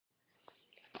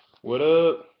What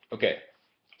up? Okay,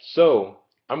 so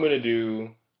I'm gonna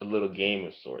do a little game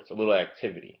of sorts, a little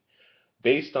activity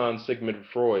based on Sigmund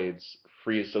Freud's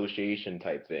free association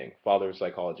type thing, father of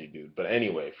psychology dude. But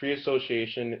anyway, free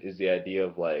association is the idea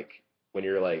of like when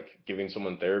you're like giving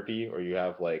someone therapy or you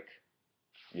have like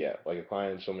yeah, like a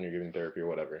client, someone you're giving therapy or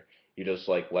whatever. You just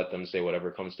like let them say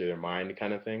whatever comes to their mind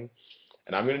kind of thing.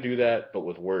 And I'm gonna do that but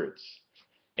with words.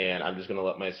 And I'm just gonna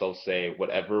let myself say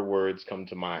whatever words come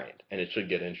to mind, and it should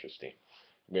get interesting.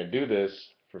 I'm gonna do this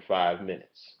for 5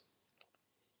 minutes.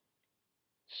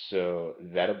 So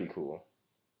that'll be cool.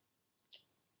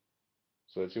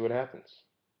 So let's see what happens.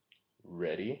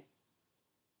 Ready,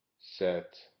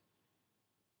 set,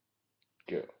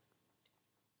 go.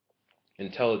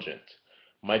 Intelligent,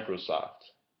 Microsoft,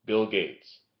 Bill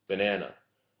Gates, banana,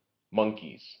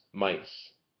 monkeys,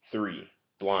 mice, three,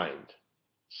 blind,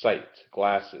 sight,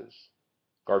 glasses,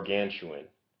 gargantuan,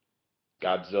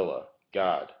 Godzilla,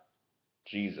 God,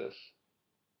 Jesus,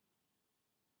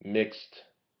 mixed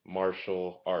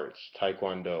martial arts,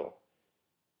 taekwondo,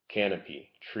 canopy,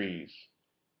 trees,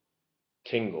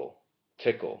 tingle,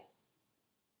 tickle,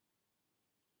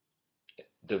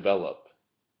 develop,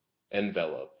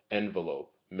 envelope,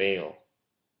 mail,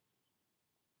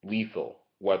 lethal,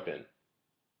 weapon,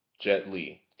 Jet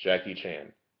Li, Jackie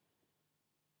Chan,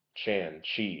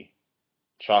 Chi,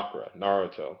 chakra,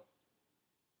 Naruto,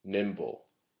 nimble,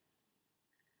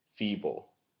 feeble,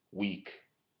 weak,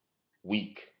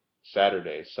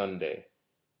 Saturday, Sunday,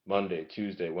 Monday,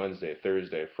 Tuesday, Wednesday,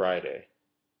 Thursday, Friday,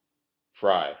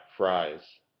 fries,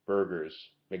 burgers,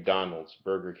 McDonald's,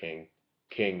 Burger King,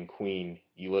 King, Queen,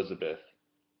 Elizabeth,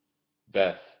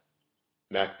 Beth,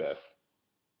 Macbeth,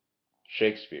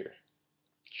 Shakespeare,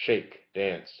 shake,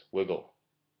 dance, wiggle,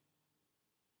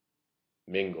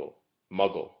 mingle,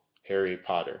 muggle, Harry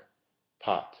Potter,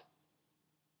 pot,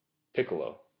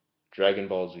 piccolo, Dragon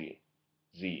Ball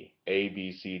Z, A,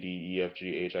 B, C, D, E, F,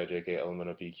 G, H, I, J, K, L, M, N,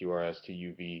 O, P, Q, R, S, T,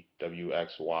 U, V, W,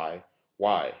 X, Y,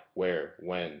 where,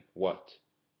 when, what,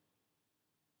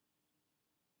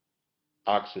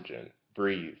 oxygen,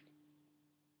 breathe,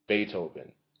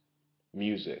 Beethoven,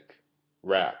 music,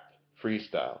 rap,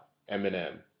 freestyle,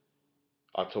 Eminem,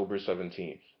 October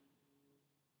 17th,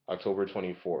 October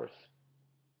 24th,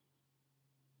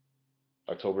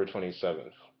 October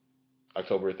 27th,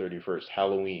 October 31st,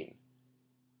 Halloween,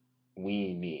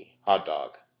 weenie, hot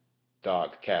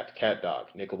dog, cat dog,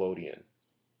 Nickelodeon,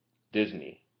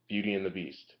 Disney, Beauty and the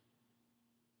Beast,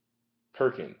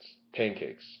 Perkins,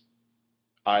 pancakes,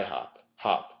 IHOP,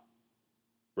 hop,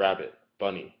 rabbit,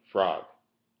 bunny, frog,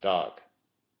 dog,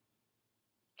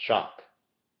 shock,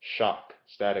 shock,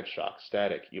 static,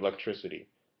 electricity,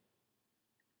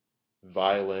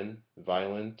 violin,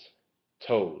 violent,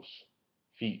 toes,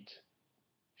 feet,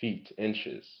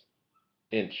 inches,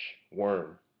 inch,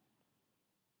 worm,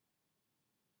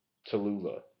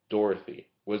 Tallulah, Dorothy,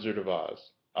 Wizard of Oz,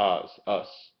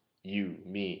 us, you,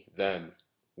 me, them,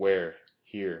 where,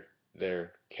 here,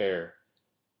 there, care,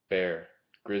 bear,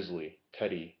 grizzly,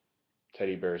 teddy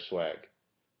bear swag,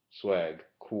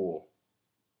 cool,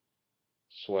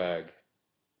 swag,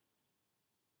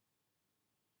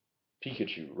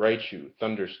 Pikachu, Raichu,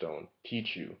 Thunderstone,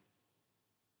 Pichu,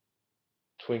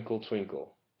 twinkle,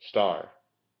 twinkle, star,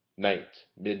 night,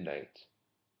 midnight,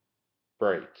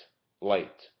 bright,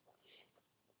 light,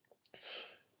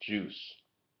 juice,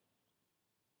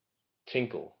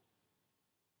 tinkle,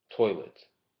 toilet,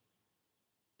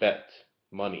 bet,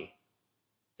 money,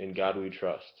 in God we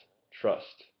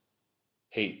trust,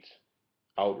 hate,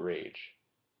 outrage,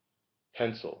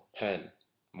 pencil, pen,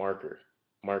 marker,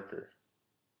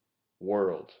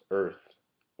 world, earth,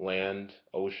 land,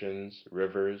 oceans,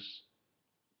 rivers,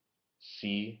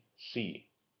 sea,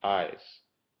 eyes,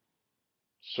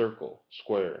 circle,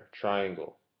 square,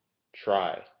 triangle,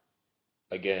 try,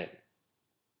 again,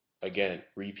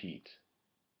 repeat,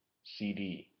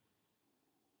 CD,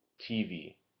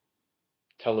 TV,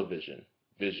 television,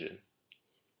 vision,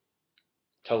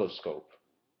 telescope,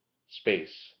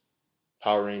 space,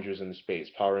 Power Rangers in space,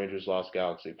 Power Rangers Lost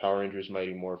Galaxy, Power Rangers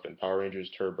Mighty Morphin, Power Rangers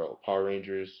Turbo, Power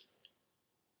Rangers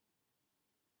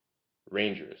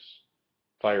Rangers,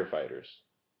 firefighters,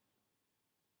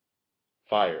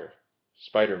 fire,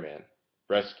 Spider-Man,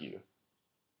 rescue,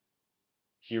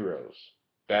 heroes,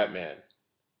 Batman,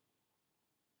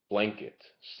 blanket,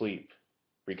 sleep,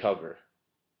 recover,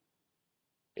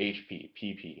 HP,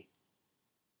 PP,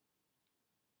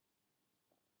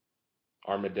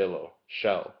 armadillo,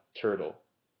 shell, turtle,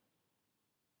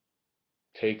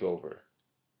 takeover,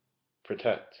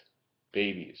 protect,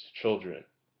 babies, children,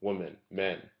 women,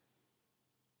 men,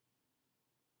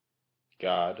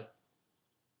 God,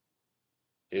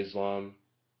 Islam,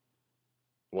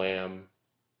 lamb,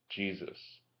 Jesus,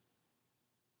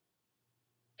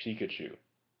 Pikachu,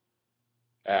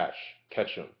 ash,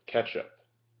 ketchup,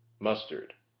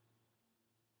 mustard,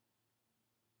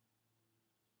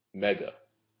 mega,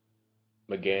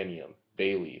 meganium,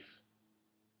 bay leaf,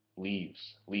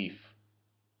 leaves, leaf,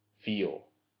 feel,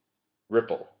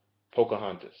 ripple,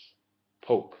 Pocahontas,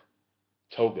 poke,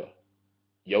 toga,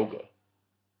 yoga,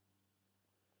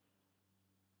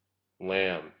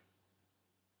 lamb,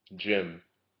 gym,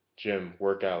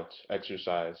 workout,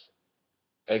 exercise,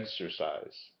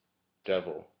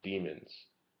 devil, demons,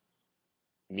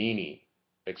 meanie,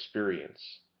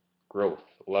 experience, growth,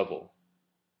 level,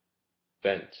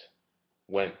 vent,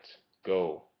 went,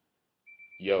 go,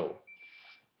 yo.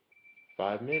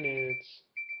 5 minutes.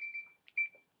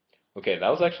 Okay, that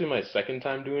was actually my second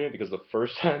time doing it because the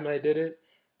first time I did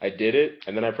it,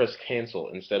 and then I pressed cancel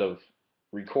instead of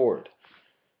record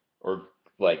or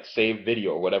like save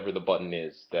video or whatever the button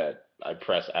is that I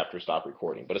press after stop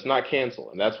recording. But it's not cancel,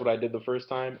 and that's what I did the first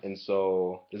time, and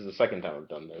so this is the second time I've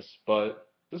done this. But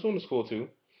this one was cool too.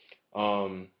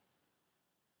 Um,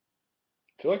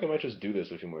 I feel like I might just do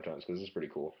this a few more times because this is pretty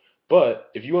cool. But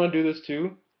if you want to do this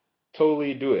too,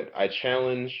 totally do it. I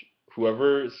challenge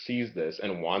whoever sees this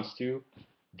and wants to,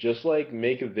 just like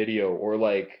make a video or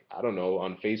like, I don't know,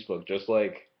 on Facebook, just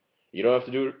like you don't have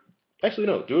to do it. Actually,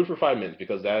 no, do it for 5 minutes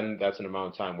because then that's an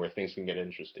amount of time where things can get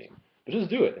interesting. But just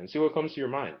do it and see what comes to your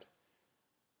mind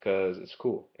because it's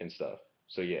cool and stuff.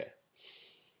 So yeah,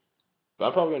 but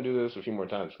I'm probably gonna do this a few more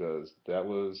times because that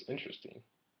was interesting.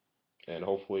 And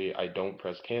hopefully I don't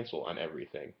press cancel on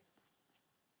everything.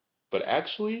 But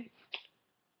actually,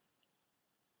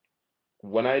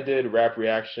 when I did rap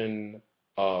reaction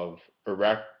of or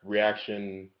rap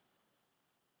reaction,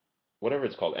 whatever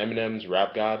it's called, Eminem's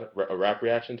Rap God, a rap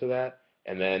reaction to that,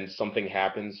 and then something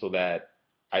happened so that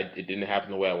it didn't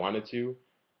happen the way I wanted to.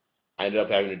 I ended up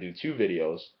having to do two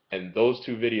videos, and those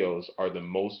two videos are the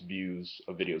most views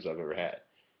of videos I've ever had.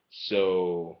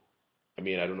 So, I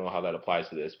mean, I don't know how that applies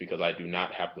to this because I do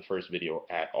not have the first video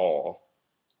at all.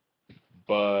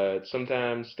 But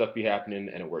sometimes stuff be happening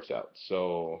and it works out.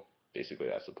 So basically,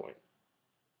 that's the point.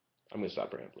 I'm gonna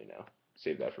stop rambling now.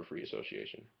 Save that for free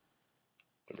association.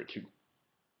 Number 2.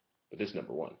 But this is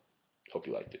number 1. Hope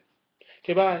you liked it.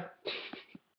 Okay, bye.